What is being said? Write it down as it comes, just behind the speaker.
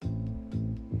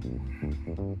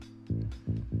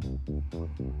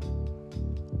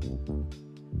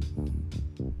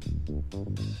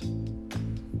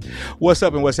What's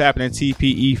up and what's happening,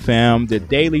 TPE fam? The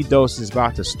Daily Dose is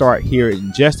about to start here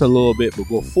in just a little bit, but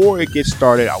before it gets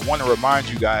started, I want to remind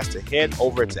you guys to head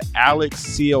over to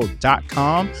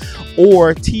alexseal.com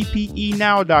or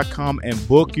tpenow.com and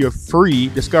book your free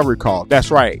discovery call.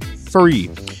 That's right, free.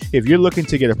 If you're looking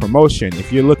to get a promotion,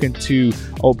 if you're looking to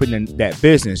open that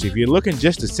business, if you're looking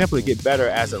just to simply get better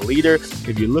as a leader,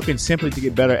 if you're looking simply to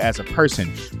get better as a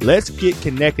person, let's get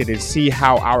connected and see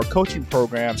how our coaching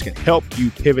programs can help you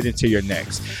pivot into your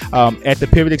next. At the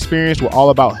Pivot Experience, we're all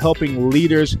about helping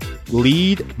leaders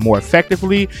lead more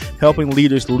effectively, helping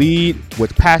leaders lead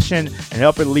with passion, and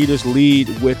helping leaders lead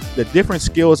with the different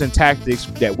skills and tactics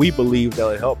that we believe that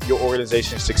will help your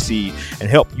organization succeed and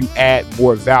help you add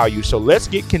more value. So let's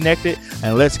get connected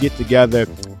and let's get together.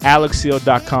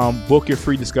 alexseal.com. Book your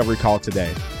free discovery call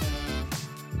today.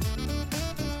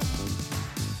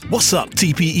 What's up,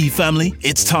 TPE family?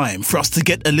 It's time for us to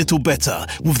get a little better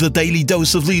with the Daily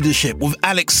Dose of Leadership with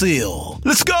Alex Seal.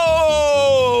 Let's go!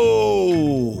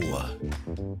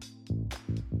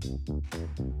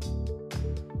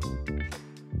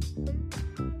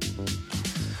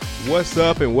 What's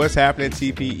up and what's happening,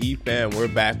 TPE fam? We're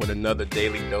back with another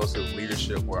Daily Dose of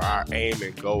Leadership where our aim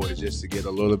and goal is just to get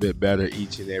a little bit better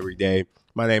each and every day.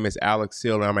 My name is Alex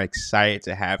Seal, and I'm excited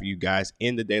to have you guys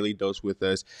in the Daily Dose with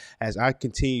us as I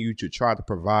continue to try to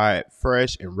provide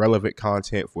fresh and relevant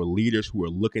content for leaders who are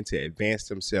looking to advance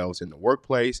themselves in the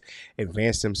workplace,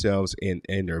 advance themselves in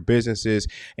their businesses,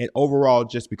 and overall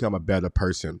just become a better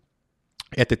person.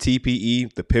 At the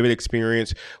TPE, the Pivot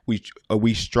Experience,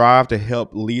 we strive to help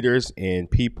leaders and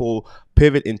people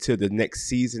pivot into the next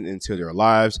season, into their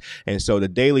lives. And so the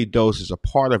Daily Dose is a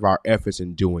part of our efforts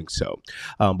in doing so.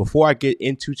 Before I get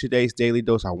into today's Daily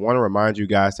Dose, I want to remind you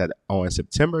guys that on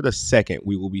September the 2nd,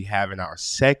 we will be having our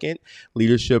second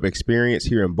leadership experience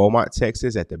here in Beaumont,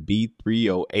 Texas at the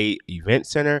B308 Event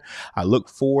Center. I look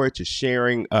forward to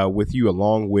sharing with you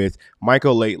along with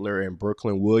Michael Laitler and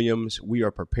Brooklyn Williams. We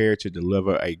are prepared to deliver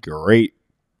a great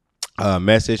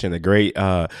message and a great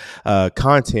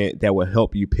content that will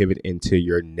help you pivot into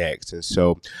your next. And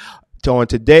so on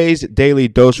today's Daily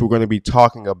Dose, we're going to be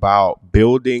talking about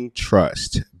building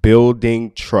trust. And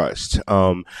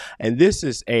this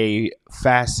is a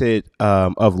facet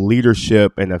of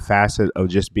leadership and a facet of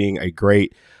just being a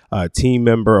great team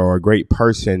member or a great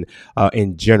person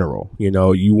in general. You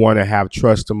know, you want to have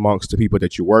trust amongst the people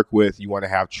that you work with. You want to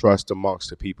have trust amongst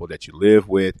the people that you live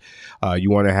with.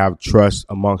 You want to have trust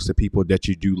amongst the people that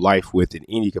you do life with in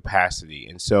any capacity.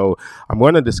 And so I'm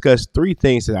going to discuss 3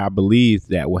 things that I believe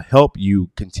that will help you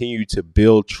continue to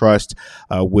build trust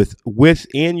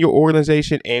within your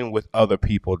organization and with other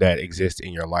people that exist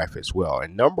in your life as well.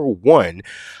 And the number one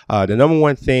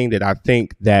thing that I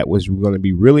think that was going to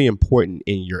be really important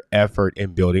in your effort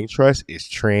in building trust is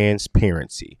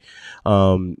transparency.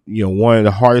 One of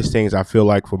the hardest things I feel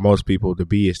like for most people to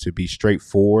be is to be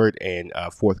straightforward and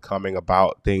forthcoming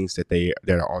about things that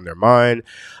are on their mind,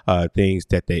 things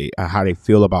that how they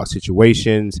feel about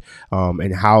situations,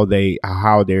 and how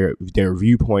their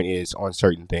viewpoint is on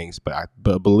certain things. But I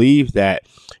believe that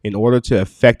in order to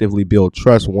effectively build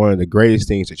trust, one of the greatest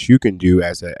things that you can do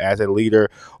as a leader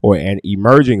or an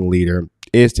emerging leader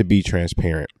is to be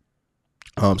transparent.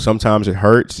 Sometimes it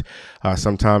hurts.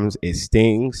 Sometimes it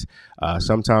stings.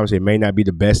 Sometimes it may not be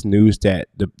the best news that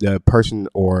the person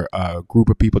or group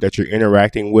of people that you're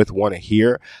interacting with want to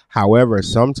hear. However,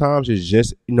 sometimes it's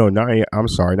just, not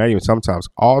even sometimes,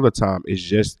 all the time, it's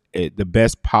just the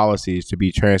best policy is to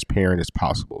be transparent as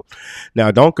possible.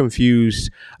 Now, don't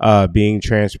confuse being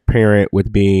transparent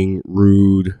with being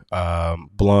rude,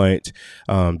 blunt,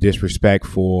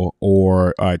 disrespectful,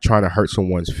 or trying to hurt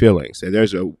someone's feelings. And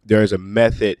there's a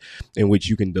method in which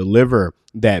you can deliver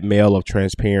that mail of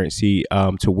transparency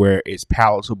to where it's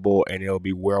palatable and it'll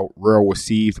be well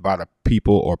received by the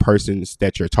people or persons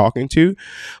that you're talking to.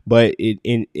 But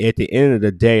at the end of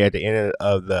the day, at the end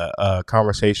of the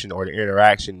conversation or the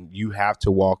interaction, you have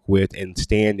to walk with and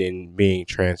stand in being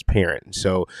transparent.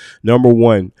 So number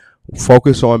one,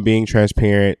 focus on being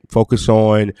transparent, focus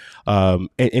on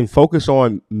and focus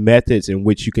on methods in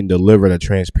which you can deliver the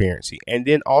transparency, and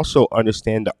then also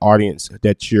understand the audience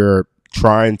that you're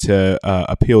trying to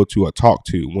appeal to or talk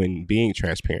to when being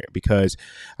transparent, because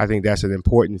I think that's an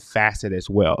important facet as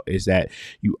well, is that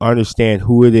you understand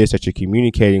who it is that you're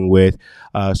communicating with,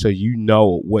 so you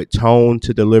know what tone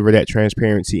to deliver that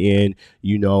transparency in,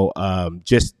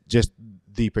 just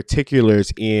the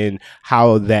particulars in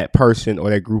how that person or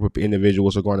that group of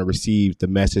individuals are going to receive the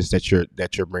message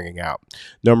that you're bringing out.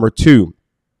 Number two,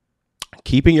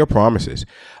 keeping your promises,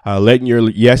 letting your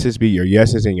yeses be your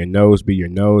yeses and your nos be your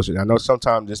nos. And I know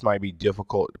sometimes this might be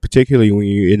difficult, particularly when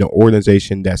you're in an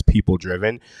organization that's people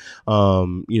driven.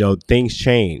 Things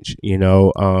change.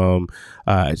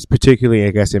 It's particularly,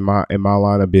 I guess, in my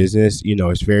line of business.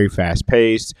 It's very fast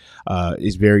paced.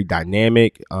 It's very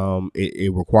dynamic.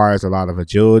 It requires a lot of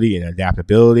agility and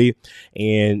adaptability.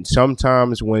 And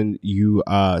sometimes when you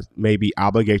maybe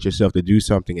obligate yourself to do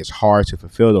something, it's hard to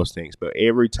fulfill those things. But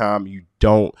every time you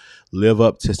don't live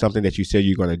up to something that you said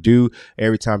you're going to do,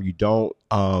 every time you don't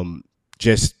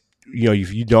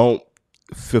if you don't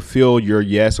fulfill your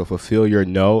yes or fulfill your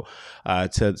no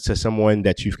to someone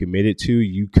that you've committed to,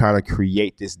 you kind of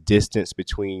create this distance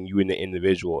between you and the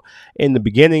individual. In the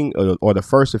beginning or the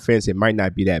first offense, it might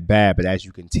not be that bad, but as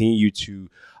you continue to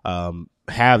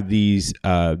have these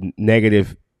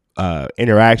negative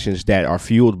interactions that are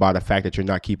fueled by the fact that you're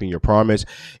not keeping your promise,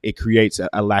 it creates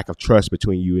a lack of trust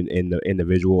between you and the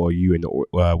individual, or you and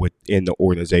within the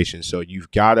organization. So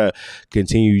you've got to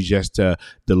continue just to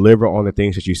deliver on the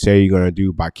things that you say you're going to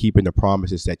do by keeping the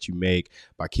promises that you make,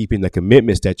 by keeping the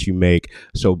commitments that you make.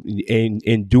 So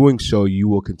in doing so, you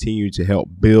will continue to help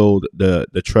build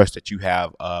the trust that you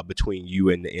have between you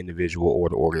and the individual or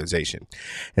the organization.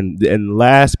 And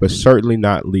last but certainly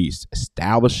not least,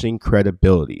 establishing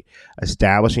credibility.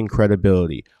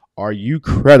 Are you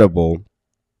credible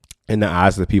in the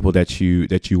eyes of the people that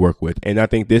you work with? And I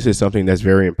think this is something that's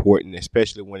very important,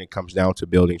 especially when it comes down to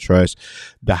building trust.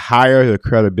 The higher the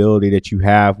credibility that you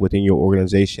have within your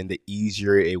organization, the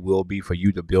easier it will be for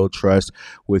you to build trust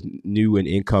with new and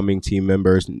incoming team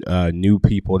members, new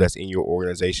people that's in your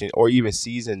organization, or even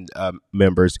seasoned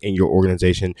members in your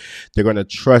organization. They're going to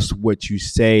trust what you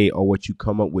say or what you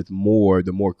come up with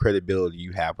the more credibility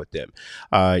you have with them.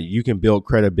 You can build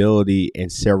credibility in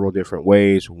several different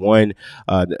ways.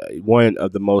 One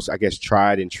of the most, I guess,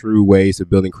 tried and true ways of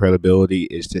building credibility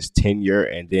is just tenure,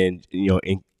 and then,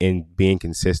 in being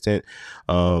consistent.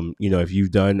 If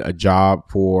you've done a job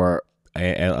for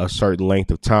a certain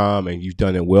length of time and you've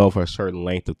done it well for a certain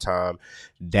length of time,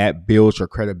 that builds your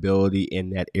credibility in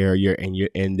that area,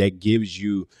 and that gives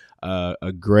you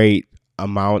a great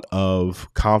amount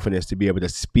of confidence to be able to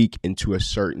speak into a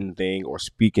certain thing or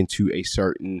speak into a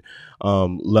certain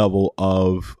level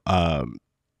of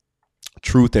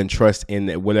truth and trust in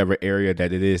whatever area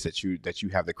that it is that you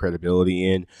have the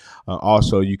credibility in.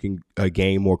 Also, you can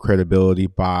gain more credibility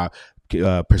by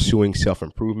pursuing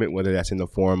self-improvement, whether that's in the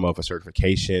form of a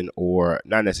certification or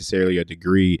not necessarily a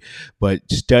degree, but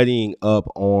studying up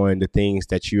on the things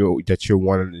that you're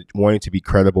wanting to be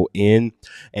credible in,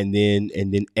 and then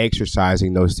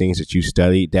exercising those things that you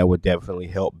studied. That would definitely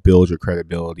help build your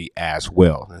credibility as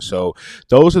well. And so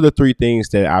those are the three things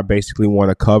that I basically want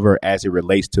to cover as it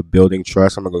relates to building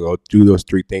trust. I'm going to go through those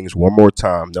three things one more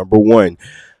time. Number one,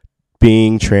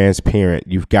 being transparent.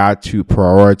 You've got to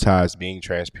prioritize being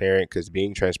transparent, because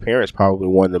being transparent is probably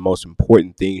one of the most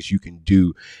important things you can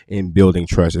do in building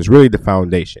trust. It's really the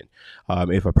foundation.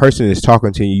 If a person is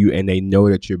talking to you and they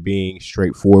know that you're being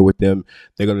straightforward with them,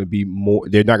 they're not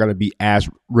going to be as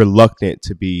reluctant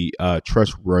to be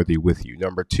trustworthy with you.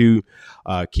 Number two,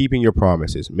 keeping your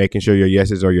promises, making sure your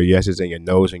yeses are your yeses and your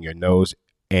nos,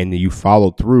 and you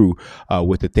follow through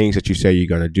with the things that you say you're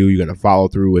going to do. You're going to follow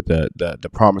through with the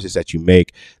promises that you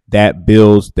make. That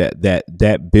builds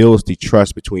that builds the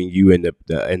trust between you and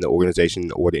the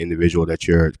organization or the individual that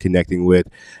you're connecting with.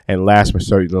 And last but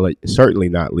certainly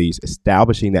not least,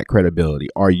 establishing that credibility.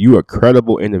 Are you a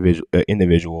credible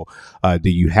individual? Do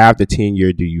you have the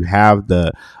tenure? Do you have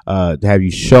have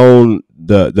you shown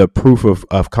the proof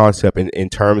of concept in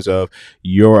terms of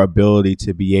your ability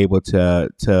to be able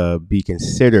to be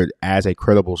considered as a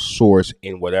credible source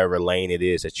in whatever lane it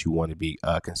is that you want to be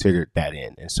considered that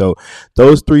in? And so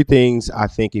those three things, I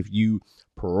think, if you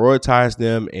prioritize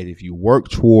them and if you work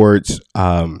towards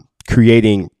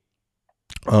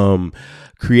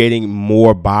creating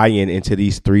more buy-in into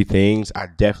these three things, I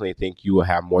definitely think you will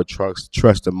have more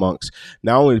trust amongst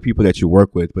not only the people that you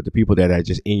work with, but the people that are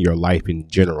just in your life in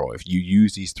general. If you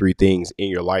use these three things in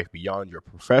your life beyond your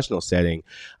professional setting,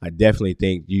 I definitely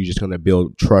think you're just going to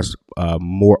build trust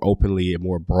more openly and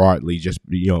more broadly, just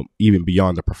even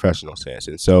beyond the professional sense.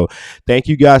 And so thank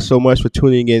you guys so much for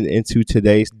tuning into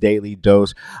today's Daily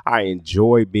Dose. I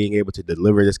enjoy being able to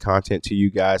deliver this content to you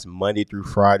guys Monday through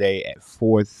Friday at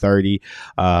 4:30.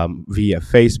 via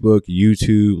Facebook,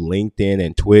 YouTube, LinkedIn,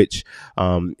 and Twitch.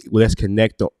 Let's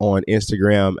connect on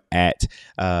Instagram at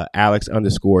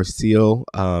Alex_Seal.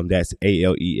 That's ALEX_SEALE.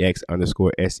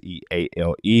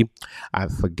 I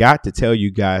forgot to tell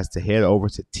you guys to head over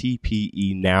to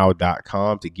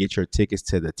TPEnow.com to get your tickets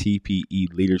to the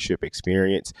TPE Leadership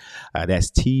Experience. That's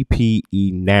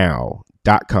TPEnow.com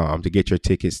to get your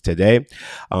tickets today.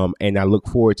 And I look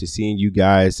forward to seeing you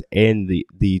guys in the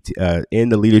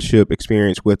leadership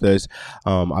experience with us.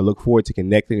 I look forward to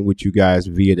connecting with you guys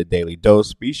via the Daily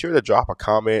Dose. Be sure to drop a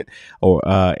comment or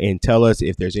and tell us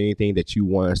if there's anything that you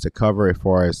want us to cover as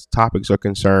far as topics are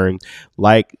concerned.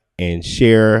 Like and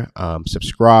share,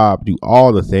 subscribe, do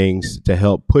all the things to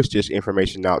help push this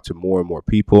information out to more and more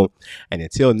people. And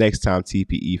until next time,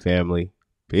 TPE family,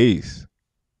 peace.